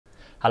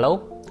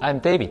Hello, I'm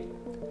David,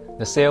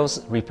 the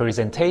sales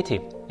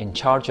representative in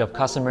charge of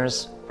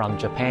customers from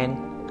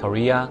Japan,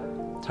 Korea,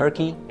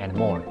 Turkey, and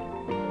more.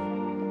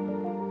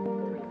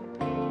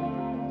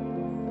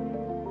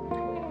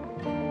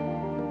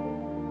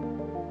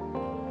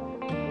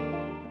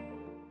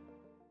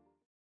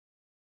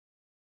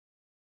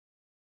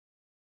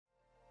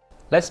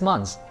 Last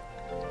month,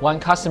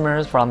 one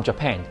customer from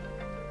Japan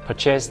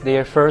purchased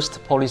their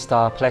first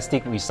POLYSTAR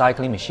plastic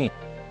recycling machine.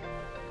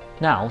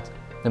 Now,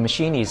 the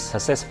machine is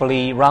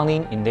successfully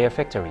running in their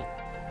factory.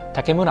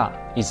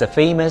 Takemura is a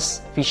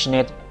famous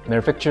fishnet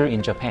manufacturer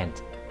in Japan.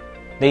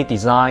 They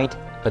design,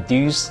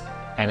 produce,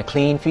 and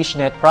clean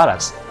fishnet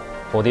products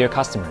for their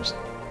customers.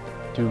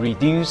 To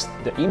reduce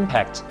the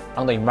impact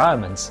on the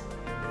environment,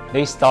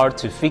 they start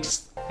to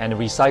fix and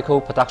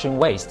recycle production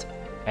waste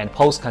and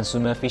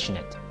post-consumer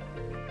fishnet.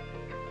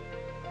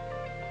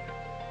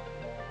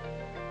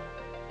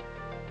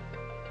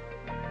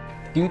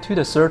 Due to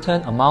the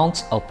certain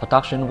amount of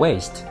production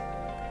waste,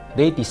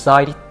 they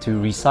decided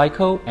to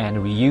recycle and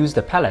reuse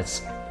the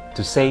pellets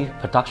to save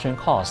production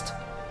cost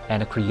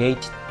and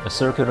create a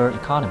circular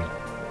economy.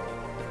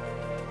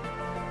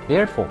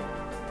 Therefore,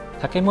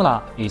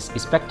 Takemura is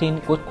expecting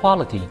good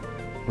quality,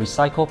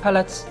 recycled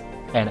pellets,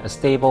 and a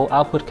stable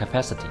output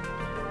capacity.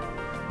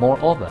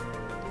 Moreover,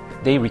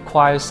 they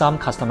require some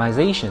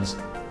customizations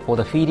for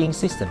the feeding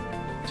system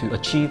to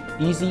achieve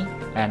easy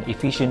and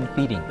efficient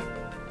feeding.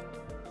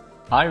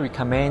 I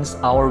recommend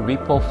our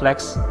Ripple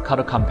Flex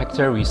Cutter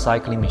Compactor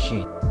recycling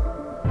machine.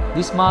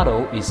 This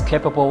model is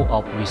capable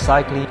of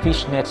recycling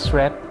fishnet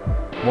strap,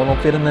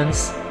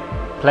 monofilaments,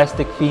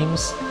 plastic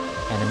films,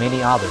 and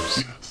many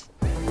others.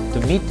 To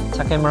meet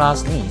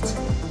Takemura's needs,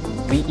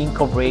 we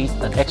incorporate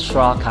an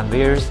extra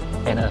conveyor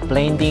and a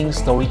blending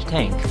storage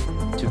tank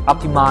to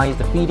optimize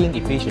the feeding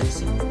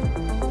efficiency.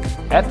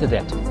 After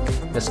that,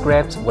 the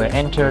scraps will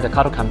enter the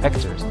cutter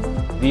compactors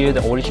via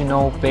the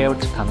original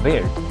belt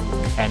conveyor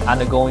and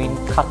undergoing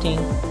cutting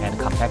and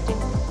compacting.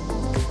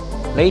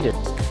 Later,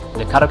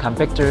 the cutter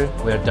compactor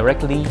will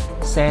directly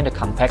send the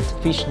compact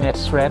fishnet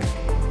strap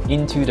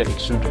into the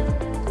extruder,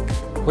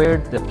 where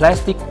the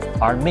plastic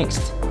are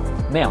mixed,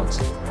 melt,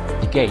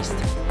 degazed,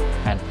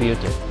 and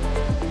filtered.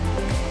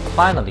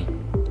 Finally,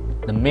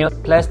 the melt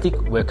plastic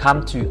will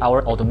come to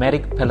our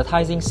automatic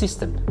pelletizing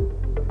system,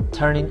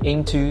 turning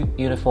into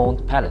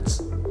uniform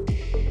pellets.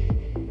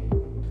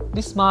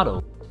 This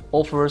model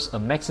offers a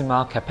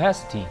maximum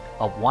capacity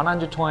of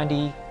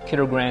 120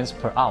 kilograms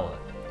per hour,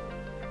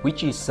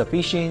 which is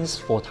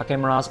sufficient for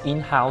Takemura's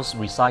in-house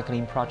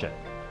recycling project.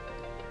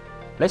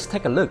 Let's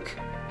take a look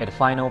at the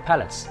final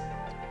pellets.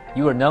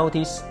 You will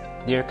notice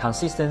their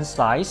consistent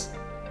size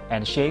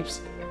and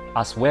shapes,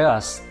 as well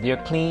as their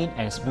clean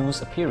and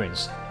smooth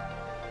appearance,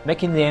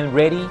 making them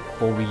ready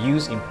for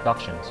reuse in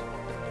production.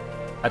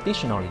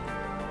 Additionally,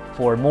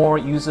 for a more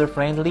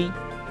user-friendly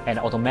and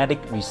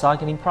automatic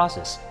recycling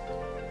process,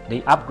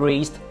 they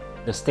upgraded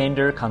the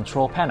standard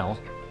control panel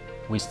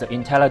with the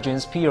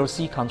intelligent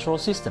PLC control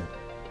system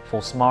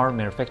for smart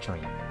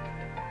manufacturing.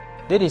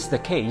 That is the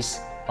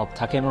case of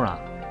Takemura.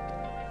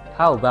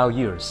 How about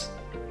yours?